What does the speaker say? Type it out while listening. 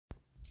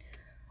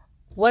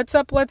What's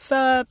up? What's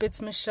up?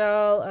 It's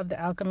Michelle of the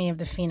Alchemy of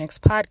the Phoenix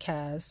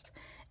podcast.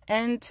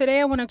 And today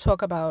I want to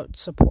talk about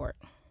support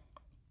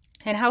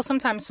and how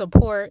sometimes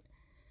support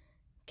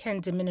can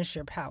diminish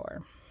your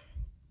power.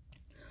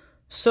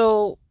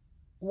 So,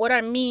 what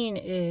I mean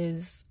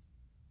is,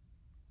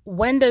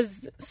 when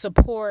does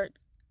support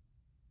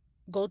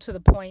go to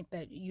the point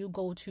that you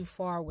go too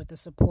far with the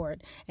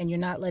support and you're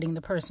not letting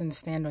the person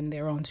stand on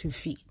their own 2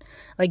 feet?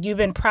 Like, you've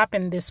been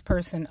propping this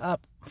person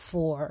up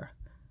for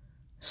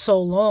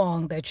so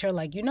long that you're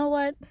like, you know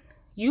what?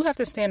 You have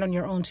to stand on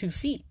your own 2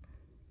 feet.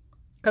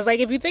 Because, like,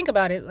 if you think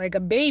about it, like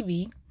a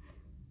baby,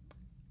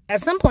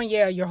 at some point,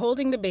 yeah, you're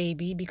holding the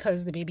baby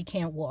because the baby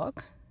can't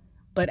walk.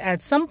 But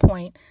at some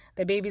point,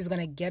 the baby's going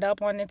to get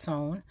up on its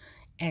own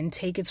and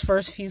take its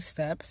first few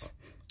steps.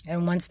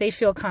 And once they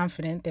feel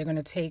confident, they're going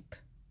to take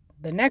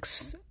the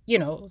next,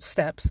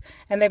 steps.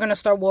 And they're going to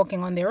start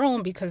walking on their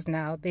own because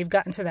now they've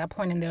gotten to that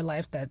point in their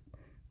life that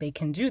they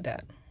can do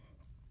that.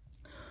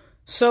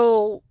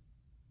 So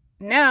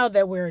now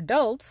that we're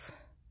adults,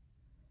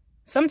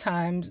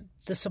 sometimes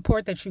the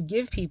support that you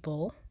give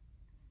people,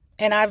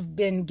 and I've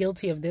been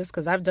guilty of this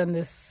because I've done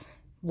this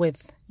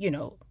with,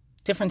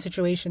 different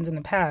situations in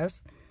the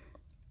past,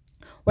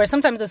 where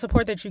sometimes the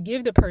support that you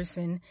give the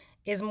person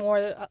is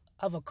more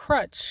of a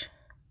crutch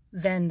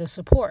than the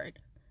support.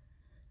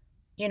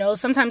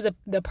 Sometimes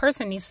the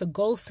person needs to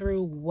go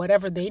through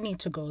whatever they need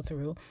to go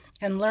through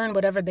and learn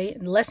whatever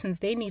lessons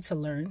they need to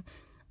learn.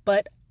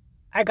 But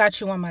I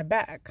got you on my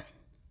back.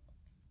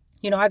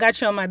 I got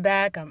you on my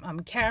back.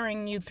 I'm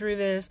carrying you through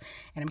this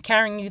and I'm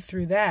carrying you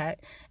through that.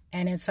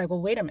 And it's like,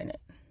 well, wait a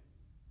minute.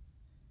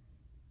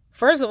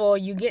 First of all,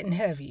 you're getting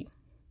heavy.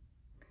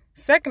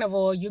 Second of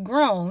all, you're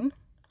grown.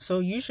 So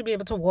you should be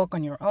able to walk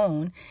on your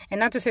own. And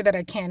not to say that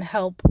I can't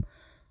help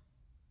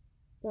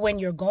when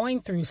you're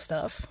going through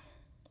stuff.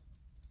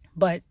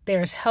 But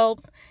there's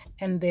help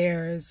and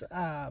there's,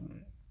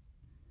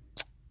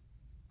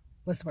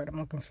 what's the word I'm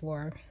looking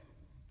for?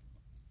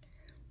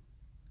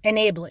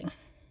 Enabling.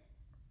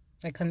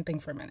 I couldn't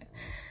think for a minute.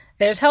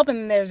 There's help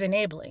and there's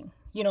enabling.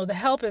 The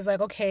help is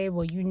like, okay,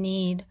 well, you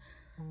need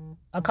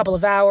a couple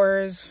of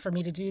hours for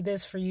me to do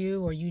this for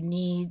you, or you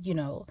need,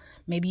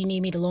 maybe you need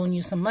me to loan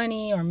you some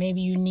money, or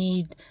maybe you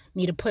need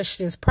me to push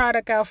this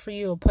product out for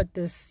you or put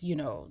this,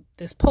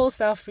 this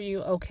post out for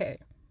you. Okay.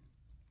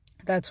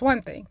 That's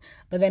one thing.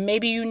 But then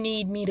maybe you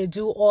need me to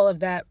do all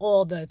of that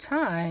all the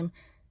time,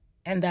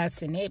 and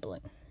that's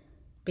enabling.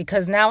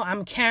 Because now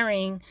I'm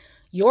carrying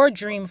your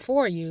dream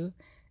for you.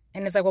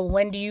 And it's like, well,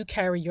 when do you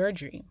carry your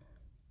dream?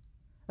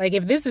 Like,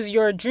 if this is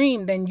your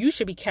dream, then you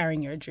should be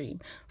carrying your dream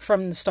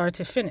from the start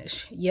to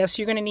finish. Yes,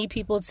 you're going to need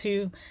people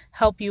to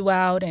help you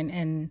out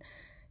and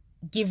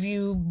give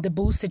you the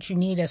boost that you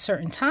need at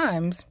certain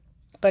times.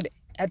 But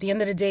at the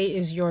end of the day,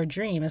 it's your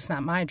dream. It's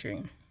not my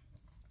dream.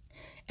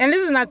 And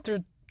this is not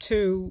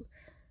to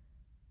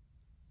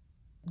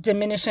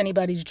diminish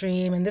anybody's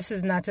dream. And this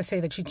is not to say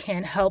that you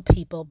can't help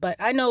people. But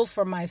I know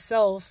for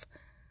myself,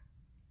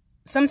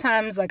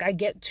 sometimes, like, I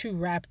get too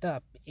wrapped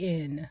up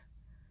in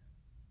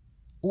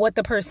what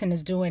the person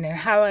is doing and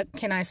how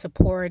can I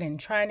support and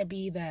trying to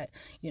be that,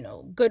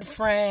 good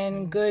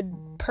friend, good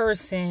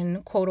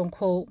person, quote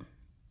unquote.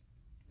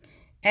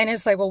 And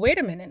it's like, well, wait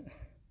a minute.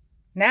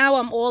 Now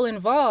I'm all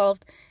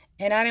involved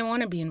and I didn't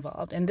want to be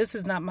involved. And this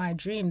is not my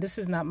dream. This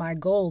is not my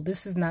goal.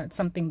 This is not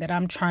something that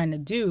I'm trying to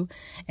do.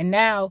 And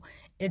now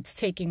it's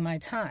taking my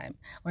time,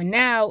 or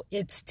now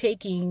it's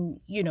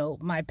taking,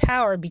 my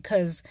power,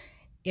 because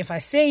if I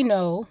say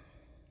no,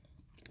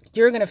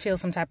 you're going to feel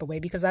some type of way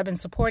because I've been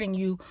supporting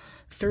you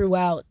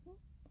throughout,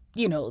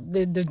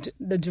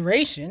 the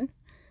duration.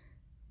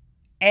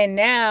 And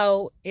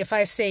now if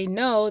I say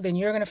no, then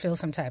you're going to feel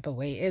some type of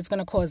way. It's going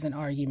to cause an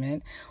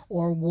argument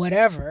or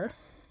whatever.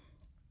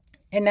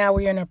 And now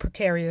we're in a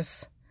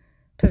precarious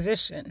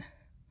position.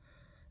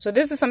 So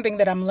this is something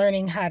that I'm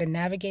learning how to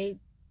navigate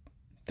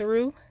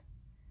through,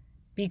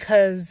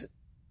 because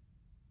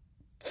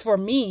for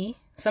me,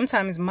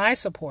 sometimes my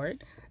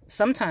support,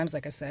 sometimes,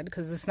 like I said,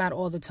 because it's not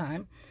all the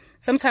time,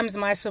 sometimes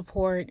my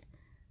support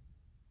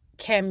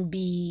can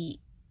be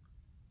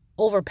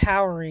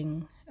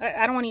overpowering.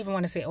 I don't even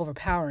want to say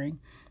overpowering,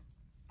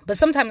 but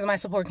sometimes my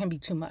support can be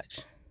too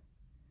much.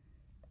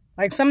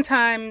 Like,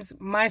 sometimes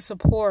my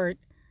support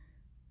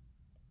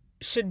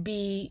should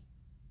be,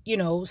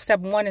 step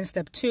 1 and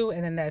step 2,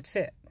 and then that's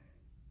it.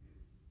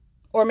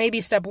 Or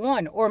maybe step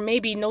 1, or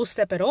maybe no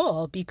step at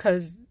all,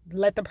 because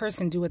let the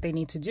person do what they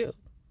need to do.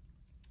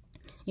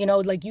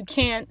 Like, you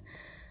can't,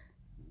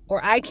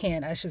 or I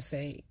can't, I should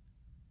say,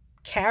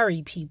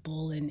 carry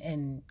people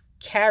and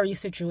carry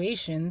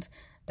situations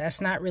that's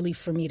not really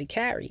for me to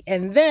carry.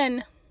 And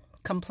then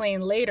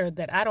complain later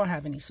that I don't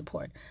have any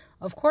support.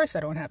 Of course I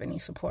don't have any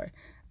support.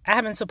 I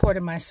haven't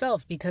supported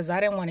myself because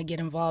I didn't want to get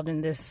involved in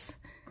this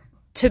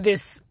to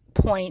this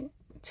point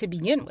to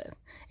begin with.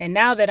 And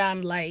now that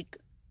I'm like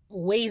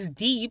waist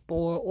deep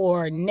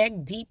or neck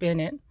deep in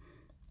it,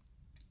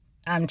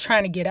 I'm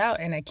trying to get out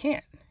and I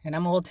can't. And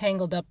I'm all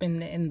tangled up in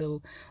the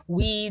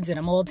weeds, and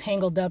I'm all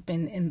tangled up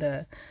in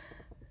the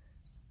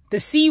the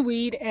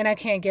seaweed and I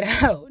can't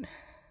get out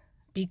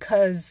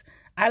because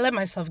I let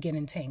myself get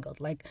entangled.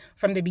 Like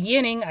from the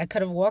beginning, I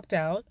could have walked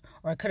out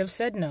or I could have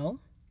said no,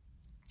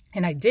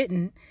 and I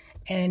didn't.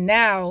 And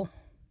now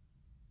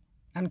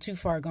I'm too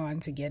far gone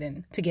to get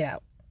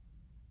out.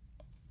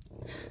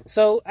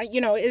 So,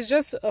 it's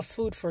just a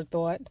food for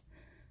thought.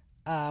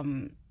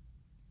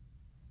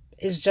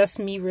 It's just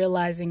me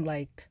realizing,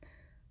 like,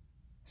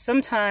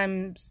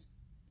 sometimes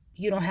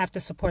you don't have to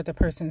support the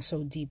person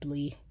so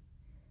deeply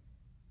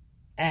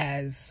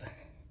as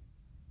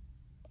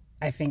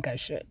I think I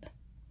should.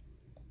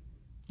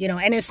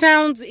 And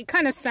it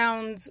kind of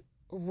sounds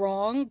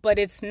wrong, but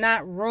it's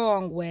not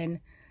wrong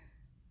when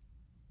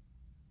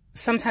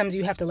sometimes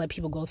you have to let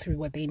people go through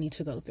what they need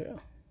to go through.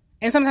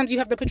 And sometimes you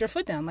have to put your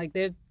foot down. Like,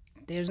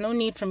 there's no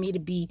need for me to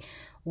be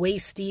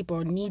waist deep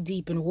or knee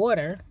deep in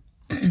water,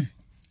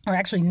 or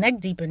actually neck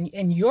deep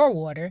in your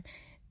water.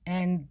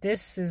 And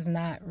this is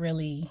not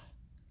really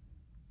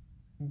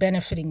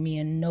benefiting me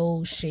in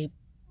no shape,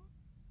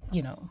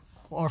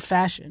 or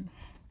fashion.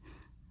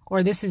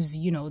 Or this is,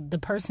 the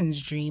person's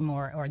dream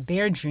or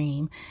their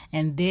dream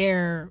and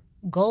their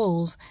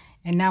goals.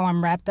 And now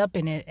I'm wrapped up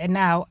in it. And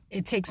now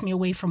it takes me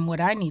away from what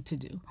I need to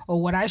do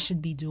or what I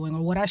should be doing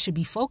or what I should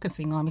be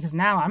focusing on, because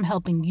now I'm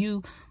helping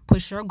you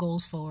push your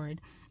goals forward.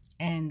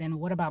 And then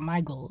what about my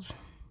goals?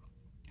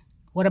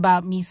 What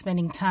about me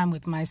spending time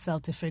with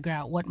myself to figure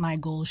out what my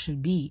goals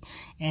should be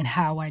and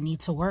how I need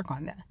to work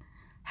on that?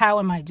 How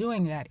am I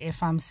doing that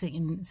if I'm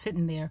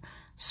sitting there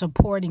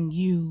supporting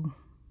you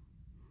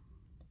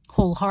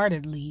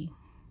wholeheartedly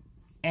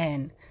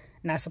and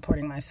not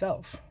supporting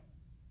myself?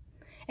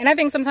 And I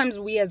think sometimes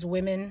we as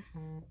women,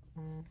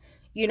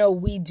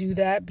 we do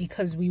that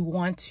because we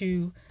want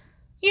to,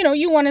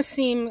 you want to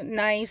seem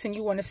nice and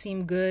you want to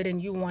seem good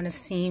and you want to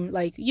seem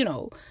like, you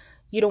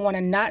don't want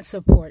to not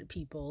support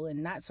people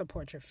and not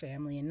support your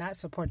family and not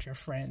support your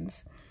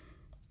friends.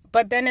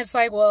 But then it's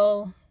like,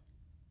 well,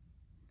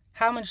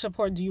 how much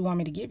support do you want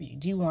me to give you?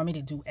 Do you want me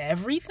to do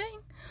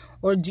everything?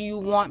 Or do you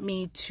want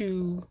me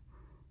to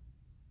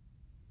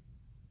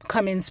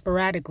come in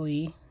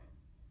sporadically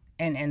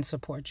and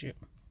support you?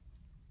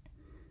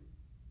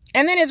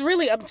 And then it's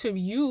really up to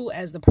you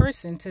as the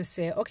person to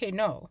say, okay,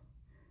 no,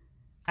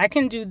 I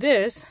can do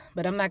this,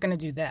 but I'm not going to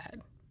do that.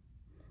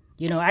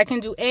 I can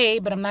do A,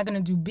 but I'm not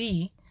going to do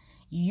B.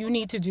 You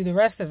need to do the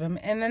rest of them.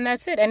 And then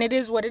that's it. And it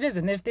is what it is.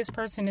 And if this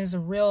person is a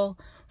real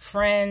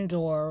friend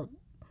or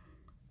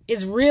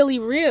is really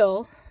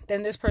real,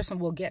 then this person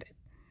will get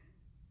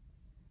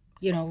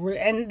it.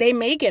 And they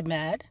may get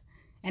mad.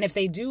 And if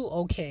they do,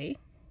 okay.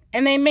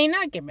 And they may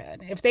not get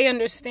mad. If they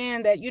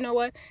understand that,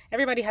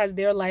 everybody has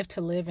their life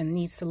to live and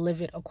needs to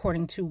live it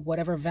according to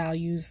whatever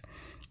values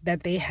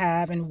that they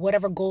have and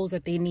whatever goals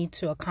that they need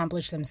to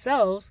accomplish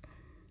themselves,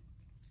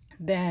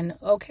 then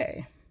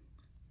okay.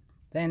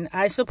 Then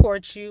I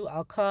support you.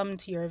 I'll come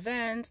to your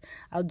events.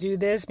 I'll do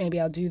this. Maybe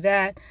I'll do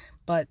that.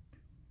 But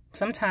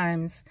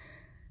sometimes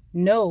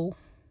no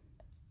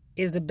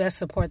is the best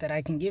support that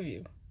I can give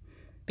you,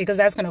 because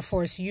that's going to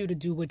force you to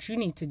do what you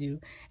need to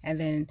do and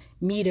then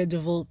me to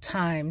devote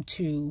time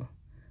to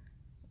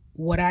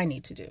what I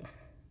need to do.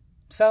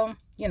 So,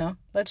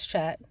 let's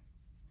chat.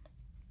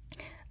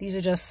 These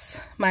are just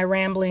my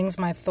ramblings,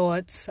 my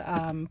thoughts.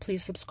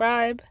 Please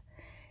subscribe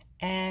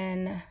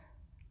and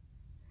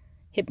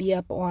hit me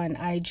up on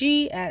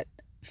IG at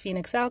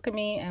Phoenix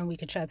Alchemy, and we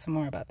could chat some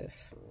more about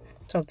this.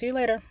 Talk to you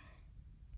later.